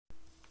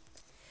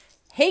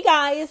Hey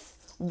guys,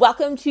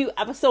 welcome to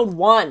episode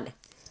 1.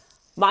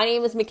 My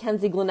name is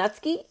Mackenzie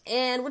Glenetsky,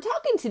 and we're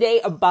talking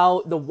today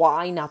about the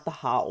why, not the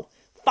how.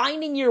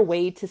 Finding your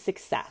way to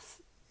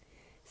success.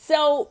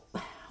 So,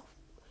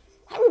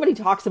 everybody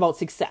talks about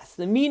success.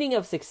 The meaning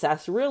of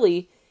success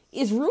really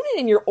is rooted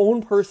in your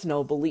own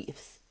personal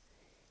beliefs.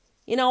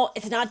 You know,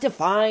 it's not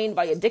defined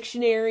by a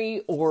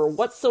dictionary or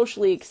what's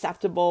socially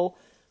acceptable,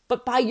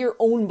 but by your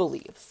own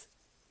beliefs.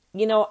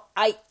 You know,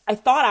 I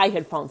thought I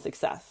had found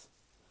success.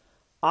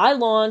 I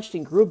launched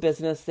and grew a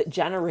business that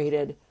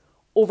generated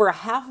over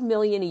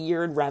 $500,000 a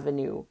year in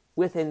revenue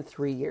within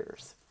 3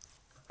 years.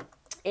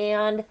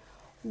 And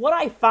what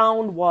I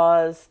found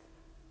was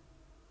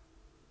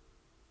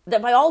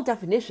that by all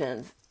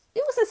definitions,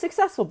 it was a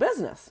successful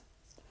business.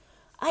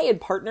 I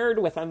had partnered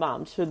with my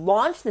mom to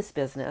launch this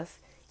business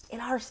in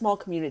our small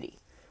community.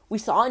 We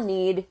saw a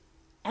need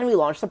and we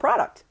launched the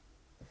product.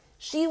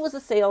 She was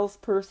a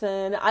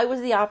salesperson. I was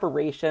the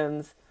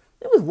operations.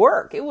 It was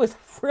work. It was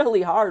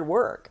really hard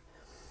work.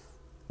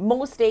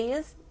 Most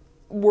days,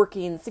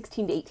 working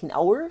 16 to 18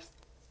 hours,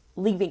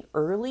 leaving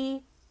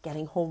early,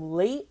 getting home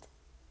late,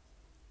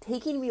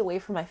 taking me away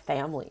from my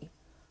family,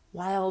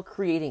 while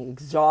creating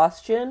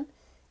exhaustion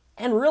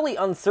and really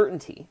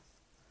uncertainty.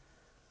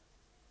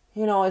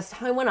 You know, as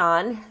time went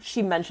on,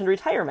 she mentioned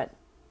retirement.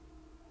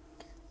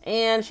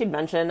 And she'd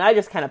mentioned, I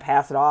just kind of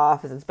pass it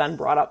off as it's been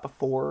brought up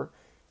before,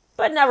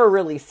 but never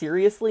really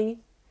seriously.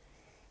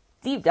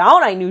 Deep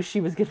down, I knew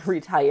she was going to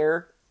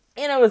retire,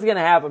 and it was going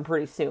to happen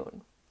pretty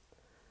soon.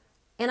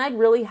 And I'd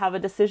really have a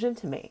decision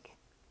to make.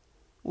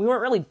 We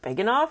weren't really big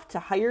enough to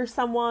hire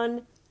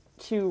someone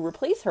to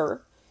replace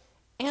her.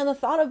 And the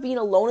thought of being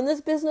alone in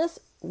this business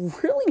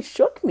really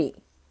shook me.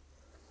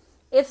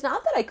 It's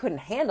not that I couldn't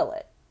handle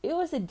it. It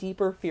was a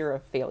deeper fear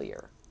of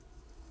failure.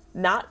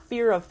 Not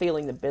fear of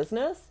failing the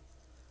business,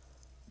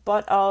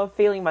 but of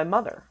failing my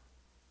mother.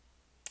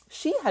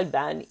 She had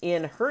been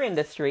in her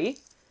industry,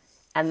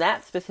 and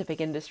that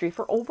specific industry,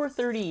 for over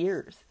 30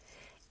 years.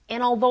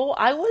 And although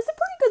I was a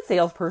pretty good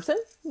salesperson,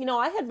 you know,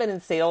 I had been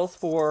in sales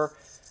for,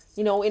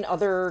 in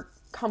other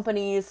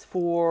companies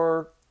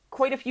for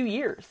quite a few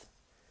years.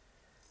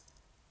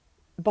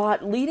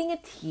 But leading a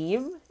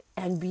team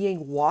and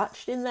being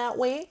watched in that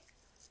way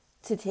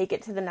to take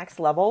it to the next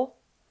level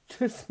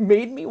just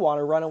made me want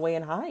to run away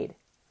and hide.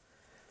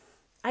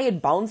 I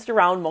had bounced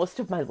around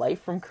most of my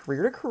life from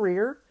career to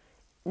career,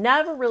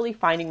 never really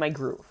finding my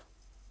groove.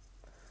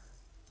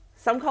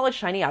 Some call it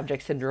shiny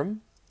object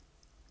syndrome.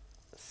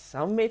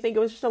 Some may think it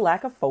was just a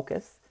lack of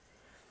focus.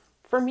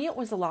 For me, it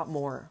was a lot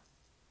more.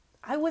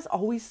 I was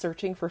always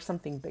searching for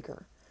something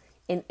bigger,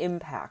 an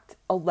impact,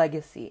 a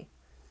legacy.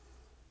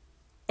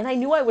 And I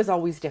knew I was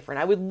always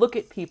different. I would look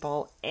at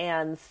people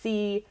and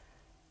see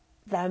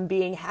them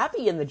being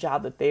happy in the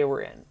job that they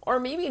were in. Or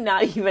maybe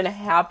not even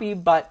happy,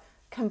 but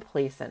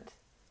complacent.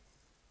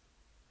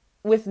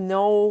 With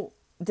no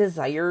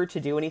desire to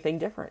do anything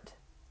different.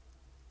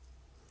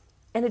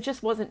 And it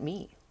just wasn't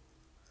me.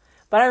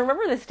 But I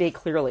remember this day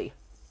clearly.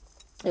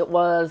 It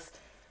was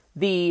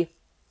the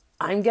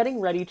I'm getting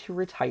ready to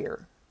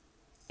retire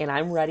and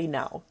I'm ready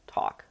now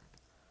talk.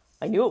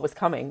 I knew it was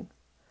coming,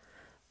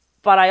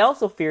 but I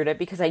also feared it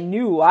because I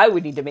knew I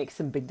would need to make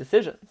some big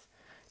decisions.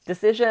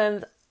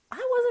 Decisions I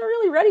wasn't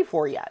really ready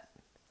for yet.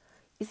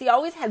 You see, I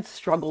always had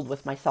struggled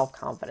with my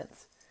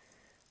self-confidence.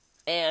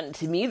 And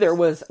to me, there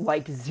was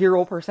like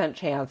 0%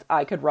 chance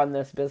I could run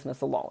this business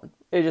alone.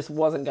 It just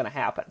wasn't going to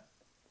happen.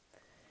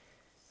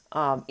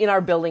 In our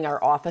building,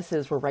 our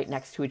offices were right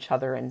next to each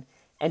other,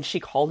 and she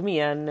called me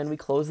in, and we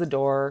closed the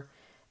door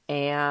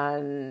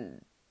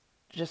and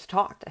just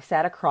talked. I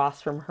sat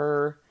across from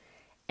her,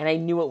 and I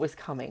knew it was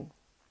coming.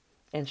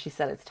 And she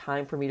said, it's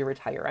time for me to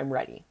retire. I'm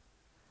ready.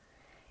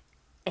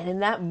 And in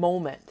that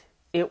moment,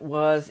 it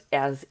was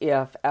as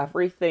if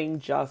everything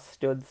just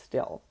stood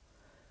still.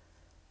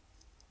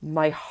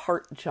 My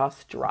heart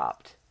just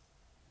dropped.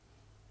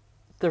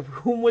 The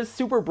room was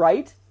super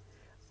bright,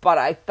 but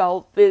I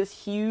felt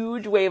this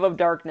huge wave of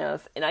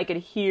darkness, and I could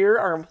hear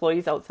our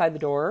employees outside the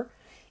door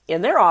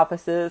in their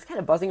offices, kind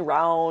of buzzing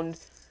around,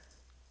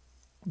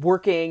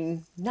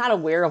 working, not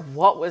aware of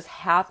what was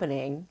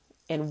happening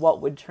and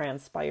what would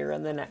transpire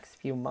in the next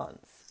few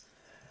months.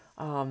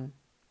 And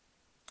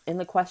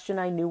the question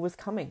I knew was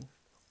coming.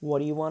 What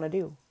do you want to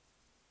do?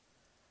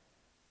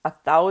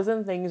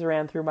 1,000 things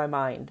ran through my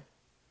mind.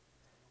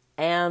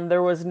 And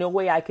there was no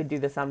way I could do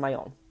this on my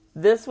own.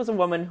 This was a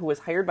woman who was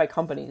hired by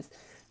companies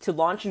to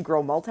launch and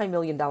grow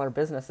multi-million-dollar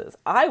businesses.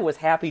 I was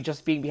happy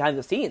just being behind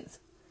the scenes,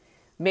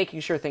 making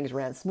sure things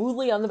ran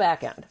smoothly on the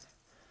back end.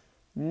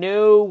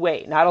 No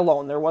way, not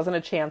alone. There wasn't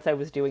a chance I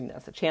was doing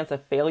this. A chance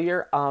of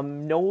failure?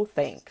 No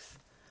thanks.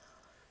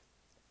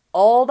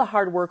 All the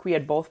hard work we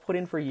had both put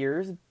in for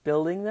years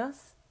building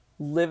this,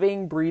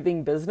 living,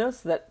 breathing business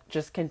that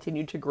just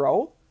continued to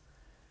grow.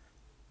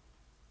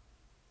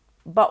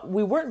 But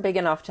we weren't big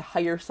enough to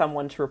hire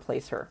someone to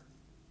replace her.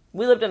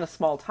 We lived in a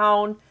small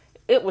town.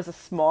 It was a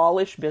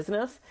smallish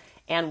business.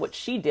 And what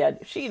she did,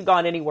 if she had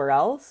gone anywhere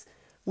else,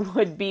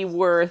 would be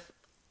worth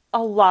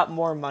a lot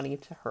more money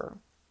to her.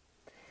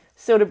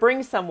 So to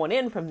bring someone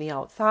in from the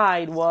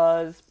outside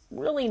was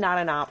really not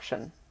an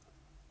option.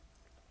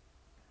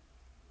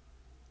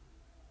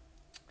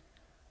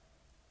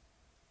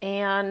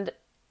 And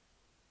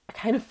I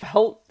kind of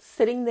felt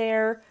sitting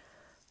there,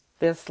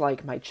 this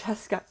like my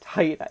chest got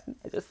tight.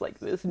 I just like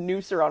this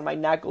noose around my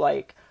neck,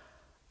 like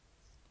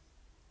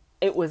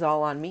it was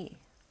all on me.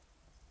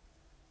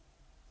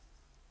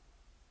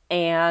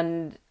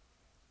 And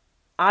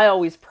I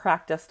always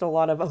practiced a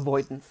lot of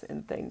avoidance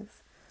in things.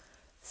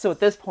 So at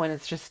this point,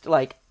 it's just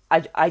like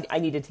I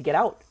needed to get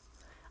out.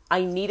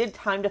 I needed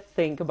time to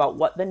think about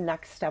what the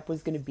next step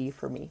was going to be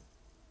for me.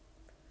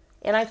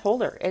 And I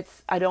told her,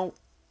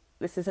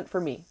 this isn't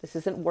for me. This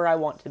isn't where I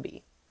want to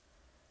be.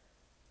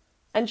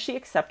 And she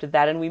accepted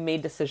that, and we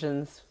made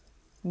decisions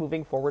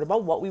moving forward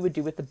about what we would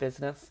do with the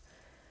business.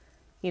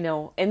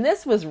 And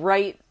this was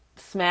right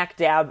smack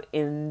dab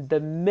in the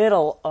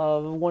middle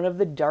of one of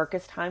the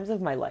darkest times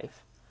of my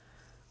life.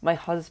 My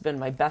husband,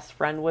 my best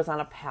friend, was on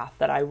a path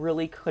that I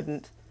really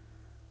couldn't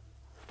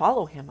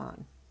follow him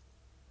on.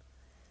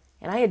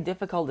 And I had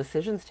difficult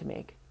decisions to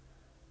make.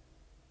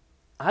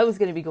 I was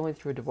going to be going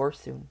through a divorce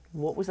soon.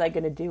 What was I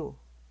going to do?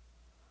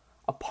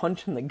 A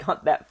punch in the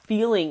gut, that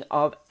feeling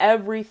of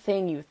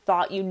everything you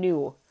thought you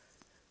knew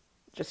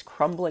just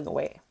crumbling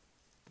away.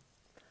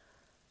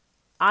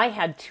 I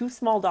had 2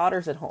 small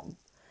daughters at home.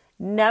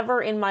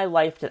 Never in my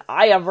life did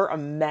I ever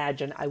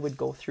imagine I would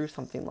go through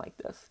something like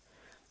this.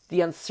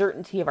 The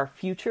uncertainty of our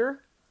future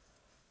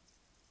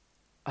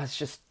was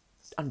just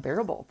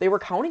unbearable. They were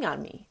counting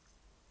on me.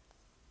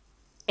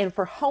 And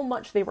for how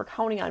much they were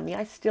counting on me,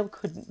 I still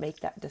couldn't make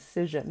that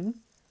decision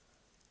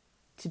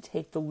to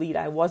take the lead.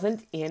 I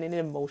wasn't in an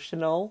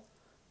emotional,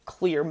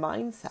 clear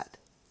mindset.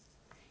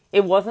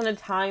 It wasn't a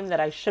time that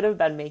I should have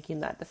been making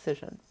that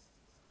decision.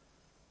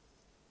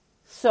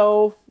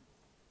 So,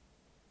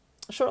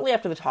 shortly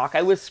after the talk,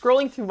 I was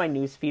scrolling through my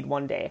newsfeed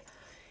one day,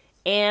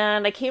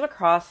 and I came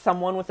across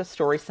someone with a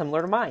story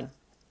similar to mine.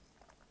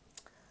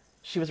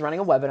 She was running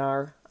a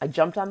webinar. I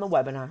jumped on the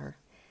webinar,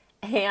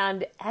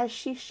 and as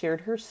she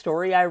shared her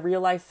story, I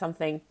realized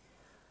something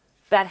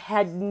that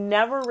had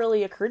never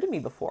really occurred to me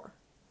before.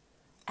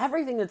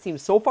 Everything that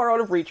seemed so far out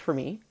of reach for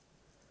me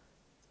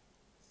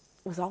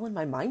was all in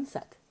my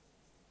mindset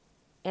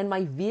and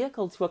my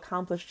vehicle to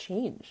accomplish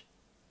change.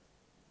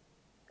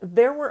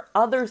 There were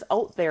others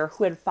out there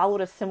who had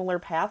followed a similar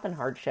path in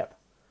hardship.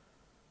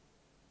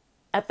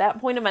 At that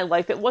point in my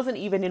life, it wasn't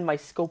even in my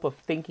scope of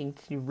thinking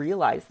to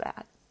realize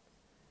that.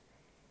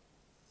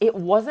 It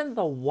wasn't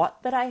the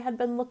what that I had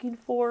been looking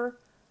for,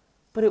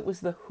 but it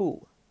was the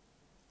who.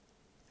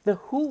 The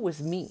who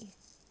was me.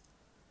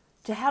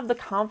 To have the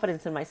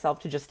confidence in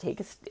myself to just take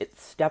it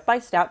step by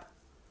step,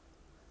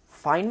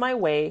 find my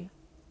way,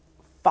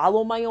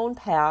 follow my own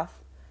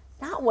path,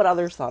 not what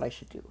others thought I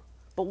should do,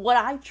 but what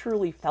I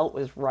truly felt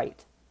was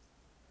right.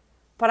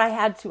 But I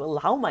had to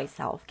allow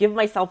myself, give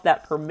myself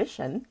that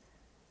permission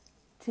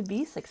to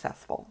be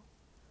successful.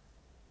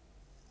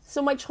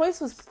 So my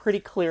choice was pretty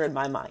clear in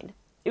my mind.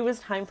 It was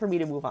time for me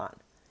to move on,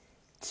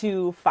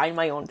 to find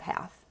my own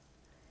path.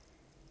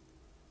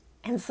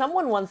 And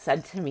someone once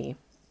said to me,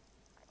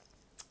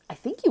 I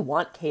think you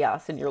want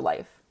chaos in your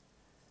life.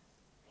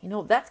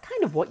 That's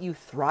kind of what you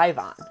thrive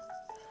on.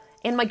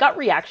 And my gut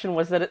reaction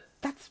was that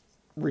that's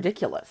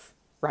ridiculous,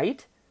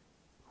 right?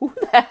 Who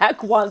the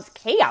heck wants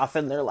chaos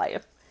in their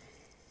life?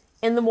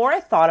 And the more I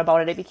thought about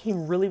it, it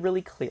became really,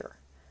 really clear.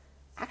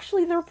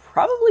 Actually, they're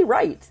probably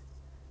right.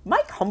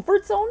 My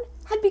comfort zone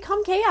had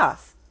become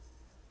chaos.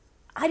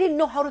 I didn't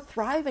know how to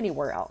thrive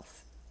anywhere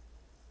else.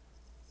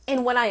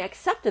 And when I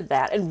accepted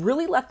that and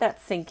really let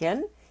that sink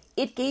in,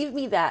 it gave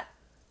me that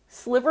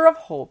sliver of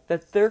hope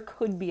that there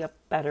could be a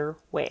better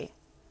way.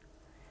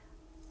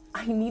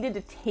 I needed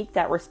to take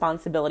that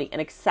responsibility and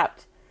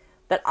accept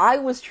that I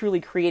was truly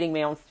creating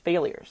my own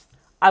failures.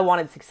 I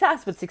wanted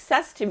success, but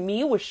success to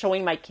me was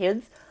showing my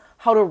kids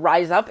how to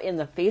rise up in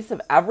the face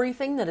of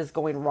everything that is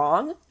going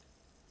wrong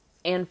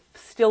and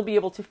still be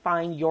able to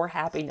find your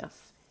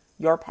happiness,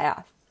 your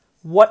path,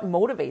 what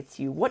motivates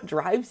you, what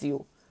drives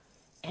you,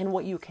 and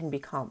what you can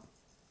become.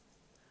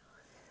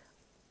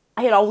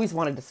 I had always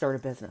wanted to start a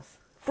business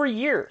for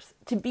years,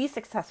 to be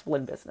successful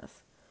in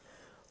business.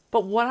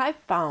 But what I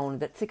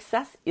found that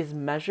success is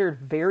measured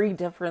very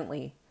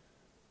differently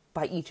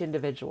by each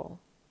individual.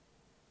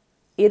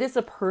 It is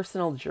a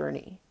personal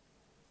journey.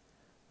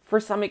 For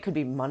some, it could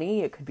be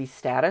money, it could be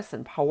status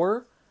and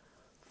power.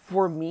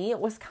 For me, it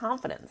was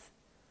confidence,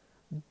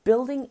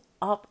 building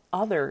up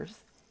others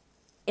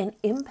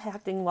and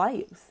impacting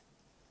lives.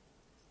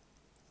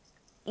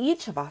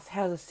 Each of us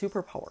has a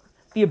superpower,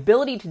 the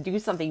ability to do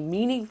something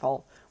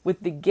meaningful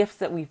with the gifts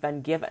that we've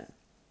been given.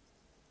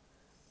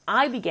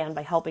 I began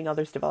by helping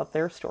others develop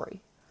their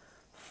story,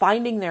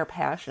 finding their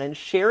passion and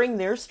sharing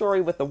their story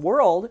with the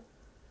world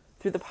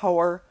through the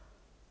power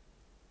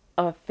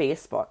of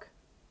Facebook,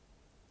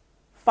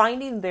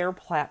 finding their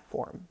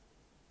platform.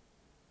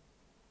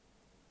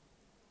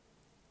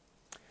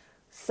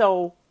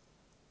 So,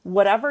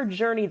 whatever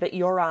journey that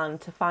you're on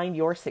to find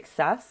your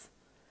success,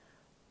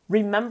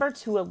 remember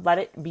to let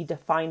it be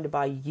defined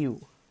by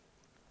you.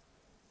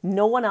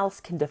 No one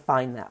else can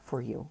define that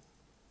for you.